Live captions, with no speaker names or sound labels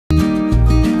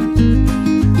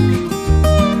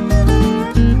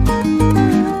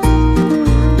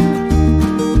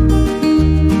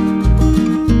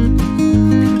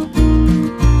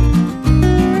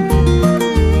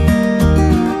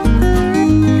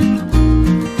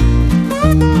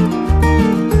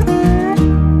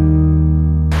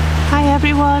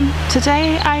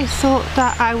Today I thought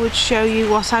that I would show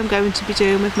you what I'm going to be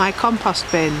doing with my compost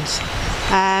bins.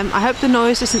 I hope the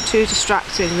noise isn't too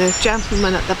distracting. The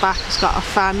gentleman at the back has got a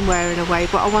fan whirring away,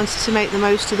 but I wanted to make the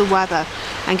most of the weather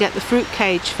and get the fruit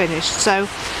cage finished. So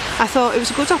I thought it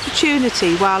was a good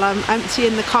opportunity while I'm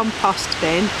emptying the compost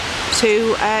bin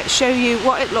to show you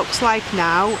what it looks like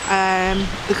now,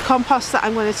 the compost that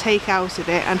I'm going to take out of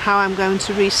it and how I'm going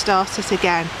to restart it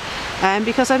again.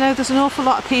 Because I know there's an awful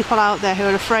lot of people out there who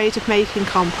are afraid of making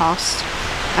compost.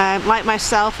 Like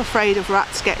myself, afraid of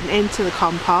rats getting into the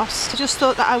compost. I just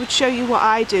thought that I would show you what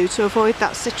I do to avoid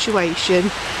that situation,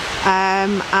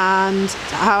 and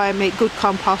how I make good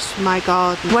compost for my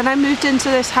garden. When I moved into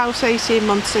this house 18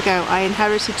 months ago, I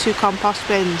inherited 2 compost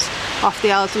bins off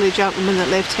the elderly gentleman that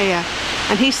lived here,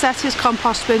 and he set his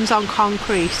compost bins on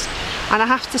concrete. And I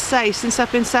have to say, since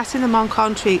I've been setting them on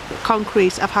concrete,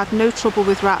 I've had no trouble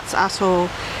with rats at all.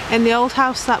 In the old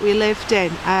house that we lived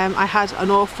in, I had an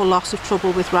awful lot of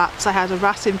trouble with rats. I had a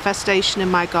rat infestation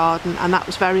in my garden, and that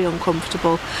was very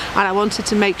uncomfortable. And I wanted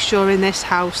to make sure in this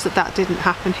house that that didn't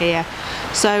happen here.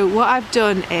 So what I've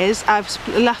done is I've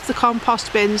left the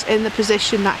compost bins in the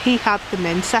position that he had them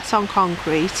in, set on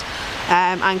concrete,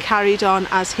 and carried on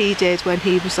as he did when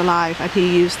he was alive and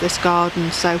he used this garden.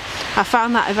 So I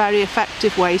found that a very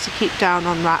effective way to keep down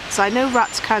on rats. I know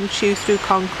rats can chew through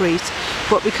concrete,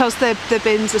 but because the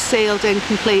bins are sealed in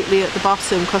completely at the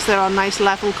bottom, because they're on nice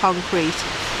level concrete,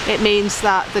 it means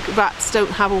that the rats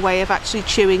don't have a way of actually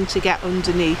chewing to get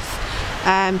underneath.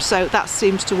 So that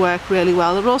seems to work really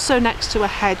well. They're also next to a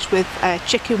hedge with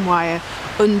chicken wire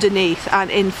underneath and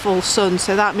in full sun,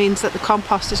 so that means that the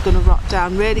compost is going to rot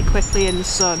down really quickly in the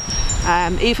sun.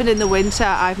 Even in the winter,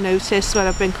 I've noticed when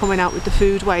I've been coming out with the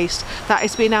food waste that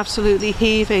it's been absolutely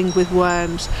heaving with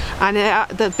worms, and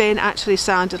the bin actually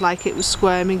sounded like it was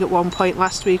squirming at one point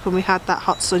last week when we had that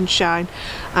hot sunshine,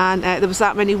 and there was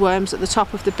that many worms at the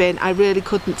top of the bin. I really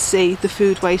couldn't see the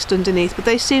food waste underneath, but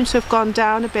they seem to have gone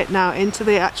down a bit now into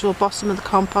the actual bottom of the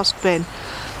compost bin,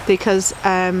 because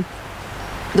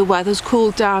the weather's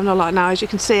cooled down a lot now. As you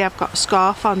can see, I've got a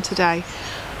scarf on today,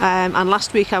 and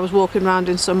last week I was walking around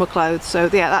in summer clothes, so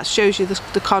yeah, that shows you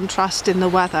the contrast in the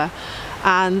weather.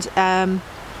 And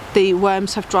the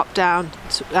worms have dropped down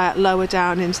lower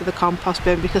down into the compost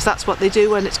bin, because that's what they do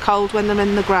when it's cold, when they're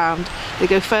in the ground. They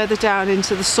go further down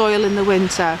into the soil in the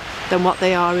winter than what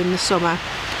they are in the summer.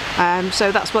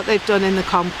 So that's what they've done in the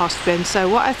compost bin. So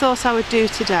what I thought I would do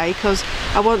today, because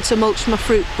I want to mulch my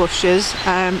fruit bushes,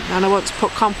 and I want to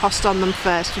put compost on them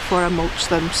first before I mulch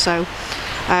them. So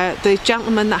the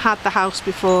gentleman that had the house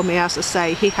before me, as I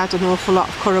say, he had an awful lot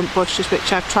of currant bushes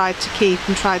which I've tried to keep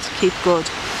good,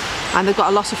 and they've got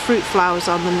a lot of fruit flowers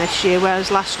on them this year, whereas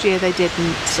last year they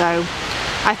didn't. So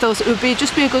I thought it would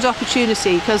just be a good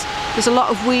opportunity, because there's a lot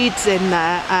of weeds in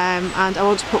there, and I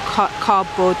want to put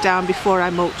cardboard down before I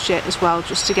mulch it as well,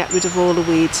 just to get rid of all the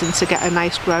weeds and to get a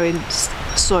nice growing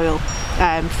soil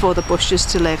for the bushes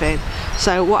to live in.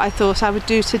 So what I thought I would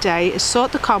do today is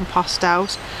sort the compost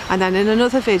out, and then in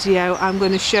another video I'm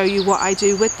going to show you what I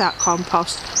do with that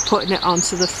compost, putting it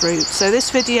onto the fruit. So this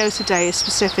video today is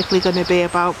specifically going to be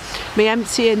about me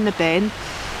emptying the bin,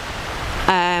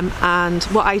 and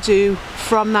what I do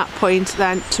from that point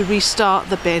then to restart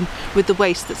the bin with the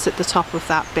waste that's at the top of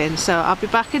that bin. So I'll be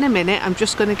back in a minute. I'm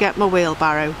just going to get my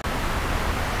wheelbarrow.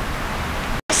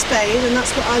 Spade, and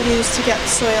that's what I'll use to get the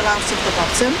soil out of the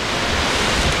bottom.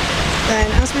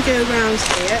 Then as we go around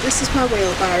here, this is my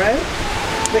wheelbarrow,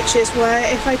 which is where,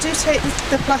 if I do take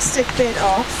the plastic bin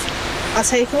off, I'll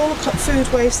take all the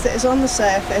food waste that is on the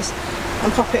surface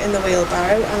and pop it in the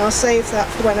wheelbarrow, and I'll save that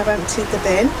for when I've emptied the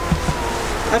bin.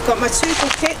 I've got my 2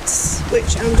 buckets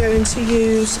which I'm going to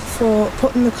use for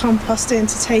putting the compost in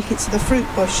to take it to the fruit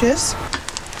bushes.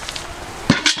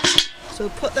 So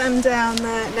put them down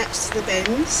there next to the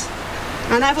bins.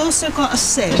 And I've also got a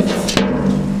sieve,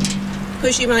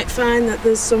 because you might find that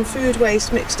there's some food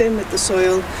waste mixed in with the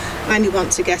soil and you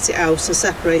want to get it out and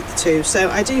separate the two. So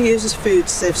I do use a food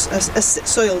sieve, a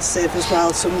soil sieve as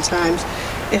well sometimes,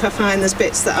 if I find there's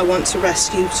bits that I want to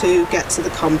rescue to get to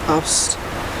the compost.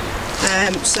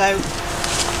 So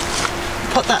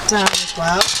put that down as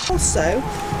well. Also,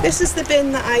 this is the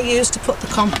bin that I use to put the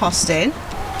compost in.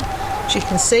 As you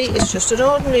can see, it's just an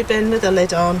ordinary bin with a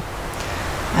lid on.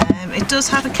 It does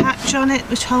have a catch on it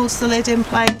which holds the lid in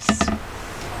place,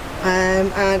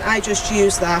 and I just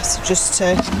use that just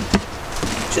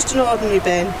an ordinary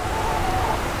bin,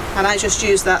 and I just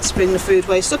use that to bring the food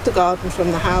waste up the garden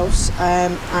from the house,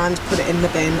 and put it in the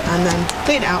bin, and then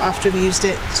clean it out after I've used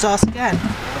it, start again.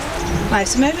 Right,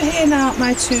 so I'm over here now at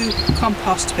my 2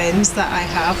 compost bins that I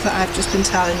have that I've just been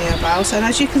telling you about, and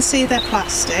as you can see they're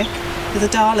plastic. They're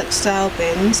the Dalek style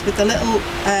bins with the little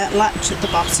latch at the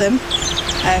bottom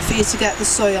for you to get the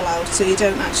soil out, so you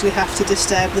don't actually have to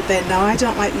disturb the bin. Now I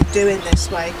don't like doing this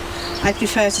way. I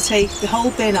prefer to take the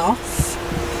whole bin off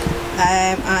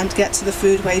and get to the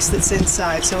food waste that's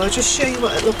inside. So I'll just show you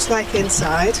what it looks like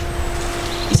inside.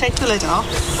 You take the lid off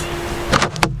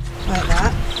like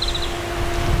that,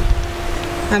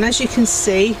 and as you can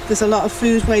see there's a lot of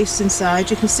food waste inside.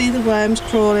 You can see the worms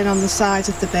crawling on the side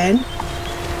of the bin.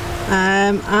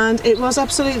 And it was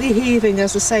absolutely heaving,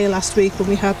 as I say, last week when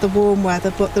we had the warm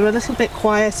weather, but they're a little bit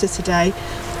quieter today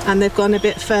and they've gone a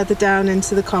bit further down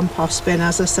into the compost bin,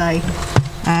 as I say.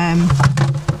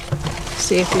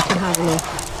 See if we can have a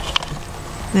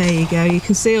look. There you go, you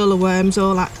can see all the worms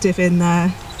all active in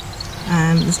there.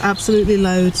 There's absolutely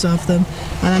loads of them,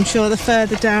 and I'm sure the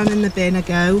further down in the bin I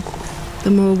go,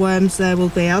 the more worms there will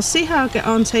be. I'll see how I get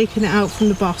on taking it out from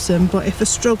the bottom, but if I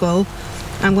struggle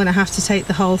I'm going to have to take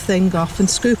the whole thing off and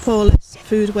scoop all this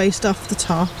food waste off the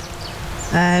top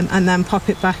and then pop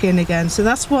it back in again. So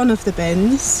that's one of the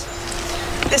bins.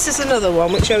 This is another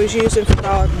one which I was using for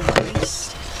garden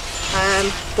waste,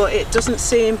 but it doesn't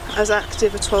seem as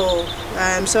active at all.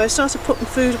 So I started putting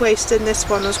food waste in this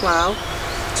one as well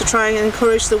to try and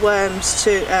encourage the worms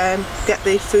to get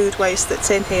the food waste that's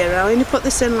in here. I only put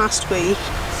this in last week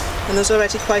and there's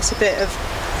already quite a bit of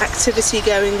activity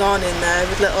going on in there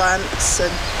with little ants,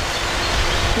 and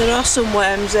there are some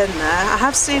worms in there. I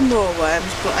have seen more worms,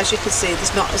 but as you can see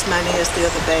there's not as many as the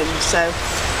other bins, so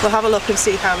we'll have a look and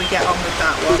see how we get on with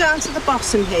that one. Down to the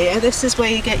bottom here, this is where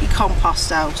you get your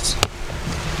compost out.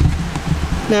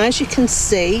 Now as you can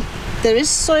see there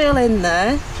is soil in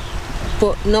there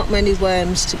but not many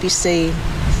worms to be seen.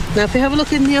 Now if we have a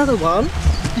look in the other one,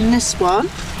 in this one,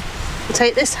 we'll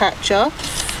take this hatch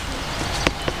off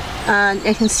and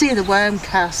you can see the worm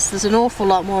cast. There's an awful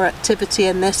lot more activity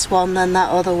in this one than that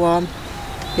other one.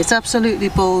 It's absolutely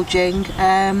bulging.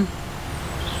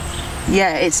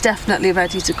 Yeah, it's definitely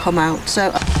ready to come out.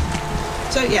 So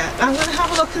yeah, I'm going to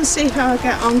have a look and see how I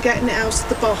get on getting it out at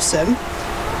the bottom.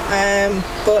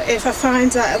 But if I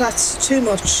find that that's too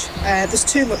much, there's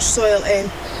too much soil in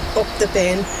up the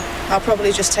bin, I'll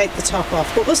probably just take the top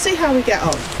off. But we'll see how we get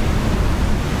on.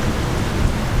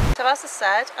 So as I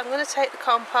said, I'm going to take the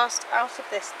compost out of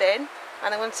this bin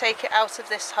and I'm going to take it out of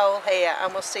this hole here,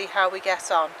 and we'll see how we get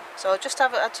on. So I'll just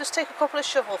take a couple of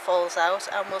shovelfuls out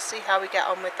and we'll see how we get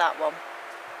on with that one.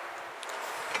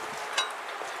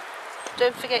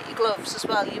 Don't forget your gloves as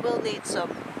well, you will need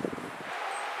some.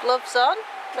 Gloves on,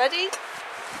 ready?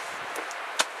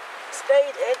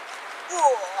 Spade in.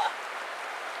 Ooh.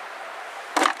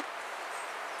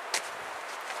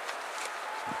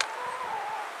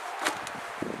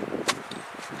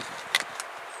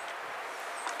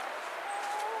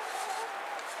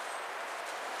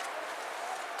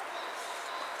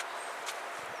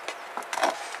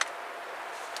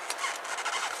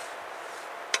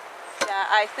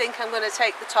 I think I'm going to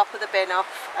take the top of the bin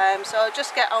off, so I'll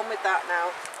just get on with that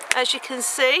now. As you can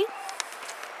see,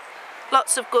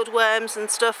 lots of good worms and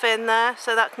stuff in there,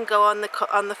 so that can go on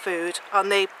the food, on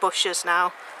the bushes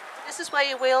now. This is where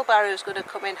your wheelbarrow is going to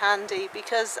come in handy,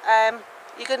 because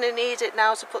you're going to need it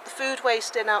now to put the food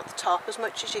waste in out the top as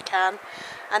much as you can,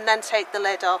 and then take the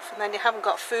lid off, and then you haven't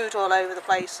got food all over the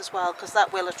place as well, because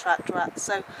that will attract rats.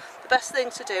 So the best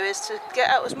thing to do is to get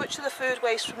out as much of the food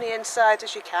waste from the inside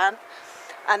as you can,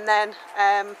 and then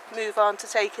move on to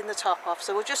taking the top off.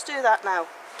 So we'll just do that now.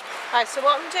 Right, so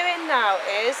what I'm doing now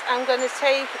is I'm going to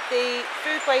take the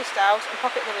food waste out and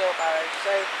pop it in the wheelbarrow.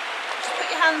 So just put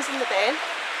your hands in the bin.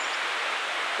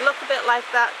 Look a bit like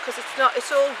that, because it's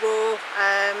all raw.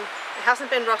 It hasn't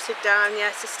been rotted down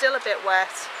yet. It's still a bit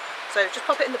wet. So just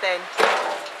pop it in the bin.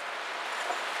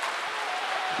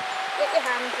 Get your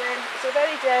hands in. It's a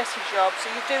very dirty job,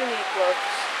 so you do need gloves.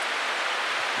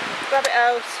 Grab it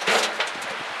out.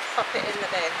 Pop it in the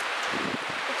bin.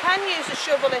 You can use a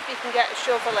shovel if you can get a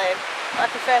shovel in, but I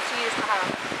prefer to use my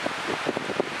hand.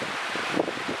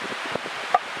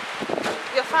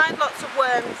 You'll find lots of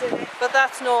worms in it, but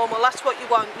that's normal, that's what you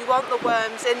want. You want the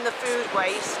worms in the food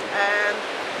waste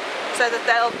so that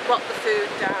they'll rot the food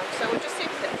down. So we'll just stick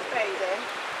the spade in.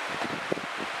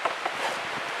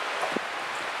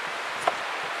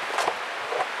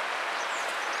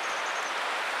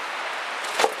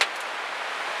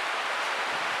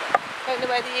 I don't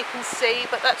know whether you can see,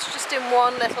 but that's just in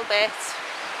one little bit,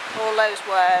 all those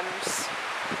worms,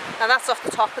 and that's off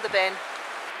the top of the bin.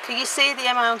 Can you see the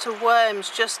amount of worms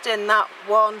just in that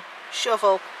one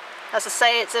shovel? As I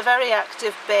say, it's a very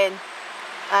active bin.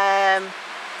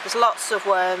 There's lots of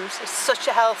worms. It's such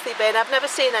a healthy bin. I've never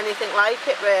seen anything like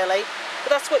it really,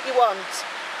 but that's what you want.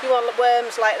 You want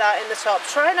worms like that in the top.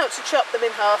 Try not to chop them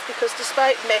in half, because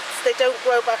despite myths, they don't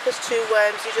grow back as two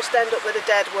worms. You just end up with a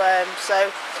dead worm. So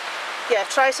yeah,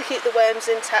 try to keep the worms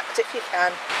intact if you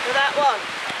can. Look at that one.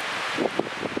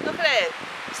 Look at it.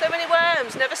 So many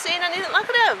worms. Never seen anything. Look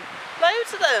at them.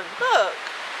 Loads of them. Look.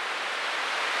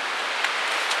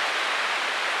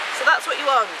 So that's what you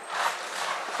want.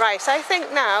 Right, I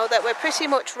think now that we're pretty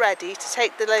much ready to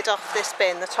take the lid off this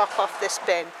bin, the top off this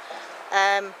bin.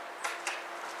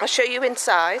 I'll show you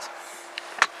inside.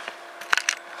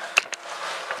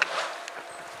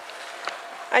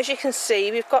 As you can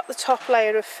see, we've got the top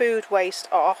layer of food waste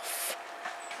off,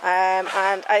 and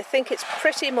I think it's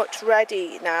pretty much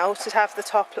ready now to have the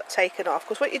top taken off,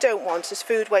 because what you don't want is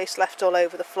food waste left all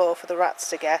over the floor for the rats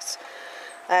to get.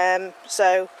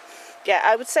 So yeah,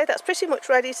 I would say that's pretty much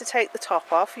ready to take the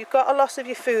top off. You've got a lot of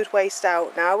your food waste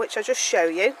out now, which I'll just show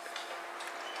you.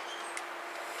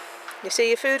 You see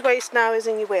your food waste now is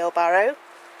in your wheelbarrow.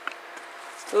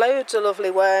 Loads of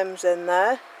lovely worms in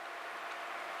there.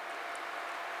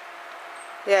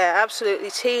 Yeah, absolutely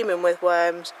teeming with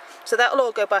worms. So that'll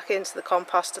all go back into the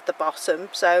compost at the bottom.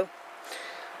 So,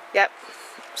 yep.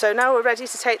 So now we're ready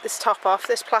to take this top off,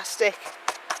 this plastic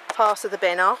part of the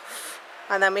bin off,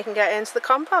 and then we can get into the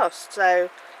compost.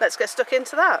 So let's get stuck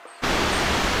into that.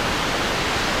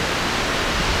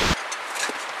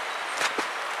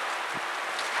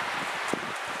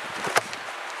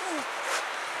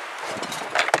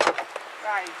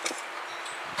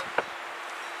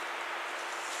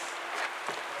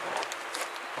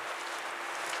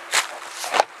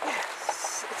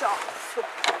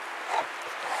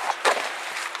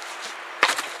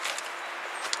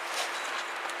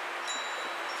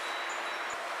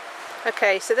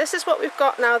 Okay, so this is what we've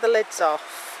got now, the lid's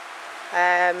off.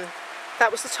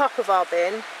 That was the top of our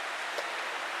bin,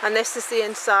 and this is the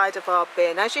inside of our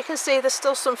bin. As you can see, there's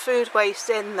still some food waste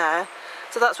in there,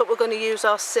 so that's what we're going to use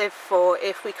our sieve for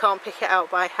if we can't pick it out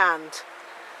by hand.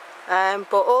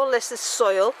 But all this is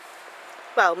soil.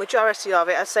 Well, majority of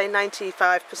it, I'd say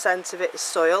 95% of it is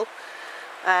soil,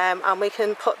 and we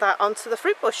can put that onto the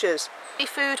fruit bushes. Any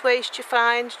food waste you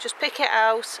find, just pick it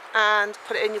out and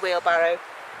put it in your wheelbarrow.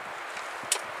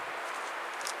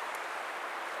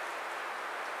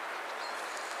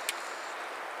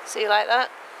 See, like that?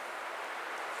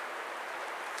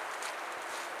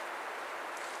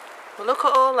 Well, look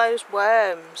at all those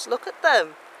worms. Look at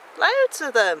them. Loads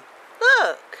of them.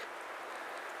 Look.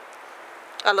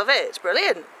 I love it. It's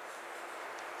brilliant.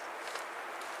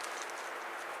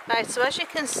 Right, so as you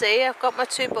can see, I've got my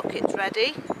 2 buckets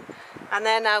ready, and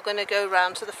they're now going to go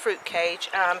round to the fruit cage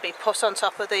and be put on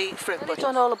top of the fruit bush. I've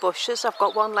done all the bushes. I've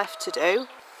got one left to do.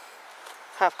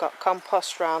 I've got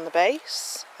compost round the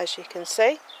base, as you can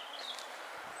see.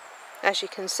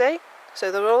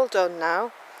 So they're all done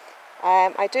now.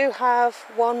 I do have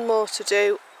one more to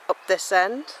do up this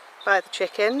end by the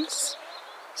chickens,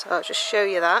 so I'll just show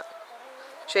you that,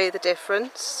 show you the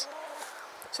difference.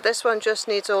 So this one just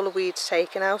needs all the weeds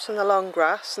taken out and the long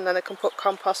grass, and then I can put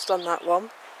compost on that one.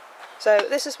 So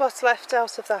this is what's left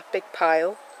out of that big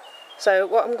pile. So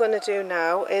what I'm going to do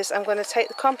now is I'm going to take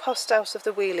the compost out of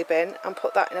the wheelie bin and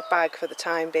put that in a bag for the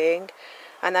time being.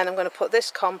 And then I'm going to put this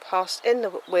compost in the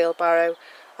wheelbarrow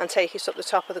and take it up the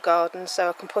top of the garden, so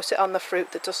I can put it on the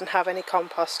fruit that doesn't have any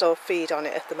compost or feed on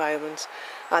it at the moment.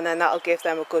 And then that'll give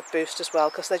them a good boost as well,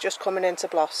 because they're just coming into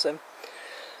blossom.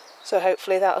 So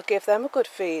hopefully that'll give them a good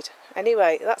feed.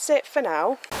 Anyway, that's it for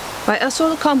now. Right, that's all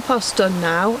the compost done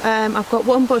now. I've got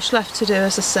one bush left to do,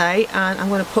 as I say, and I'm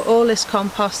going to put all this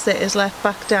compost that is left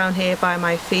back down here by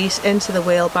my feet into the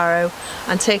wheelbarrow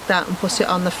and take that and put it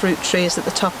on the fruit trees at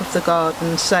the top of the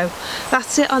garden. So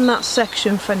that's it on that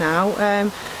section for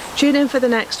now. Tune in for the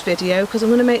next video, because I'm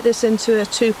going to make this into a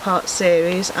 2-part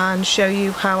series and show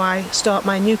you how I start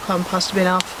my new compost bin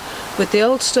off with the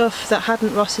old stuff that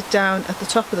hadn't rotted down at the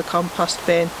top of the compost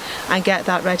bin, and get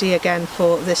that ready again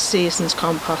for this season's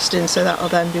composting, so that'll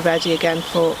then be ready again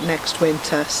for next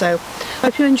winter. So I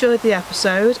hope you enjoyed the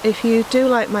episode. If you do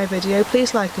like my video,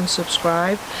 please like and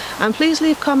subscribe, and please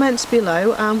leave comments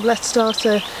below, and let's start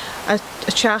a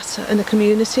chat in the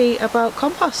community about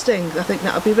composting. I think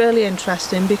that'll be really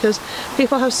interesting, because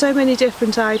people have so many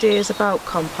different ideas about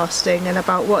composting and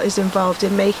about what is involved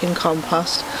in making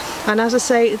compost. And as I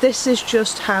say, this is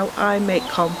just how I make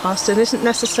compost, and isn't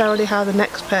necessarily how the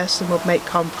next person would make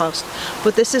compost,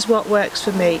 but this is what works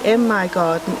for me in my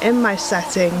garden, in my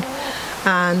setting.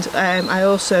 And I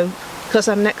also because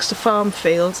I'm next to farm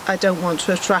fields, I don't want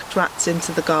to attract rats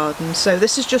into the garden. So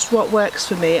this is just what works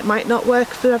for me. It might not work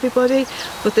for everybody,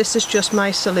 but this is just my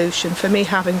solution for me,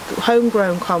 having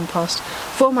homegrown compost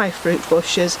for my fruit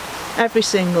bushes every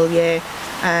single year.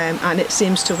 And it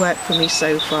seems to work for me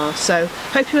so far. So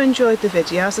hope you enjoyed the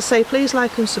video. As I say, please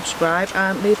like and subscribe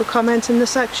and leave a comment in the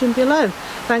section below.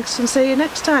 Thanks and see you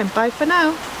next time. Bye for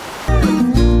now.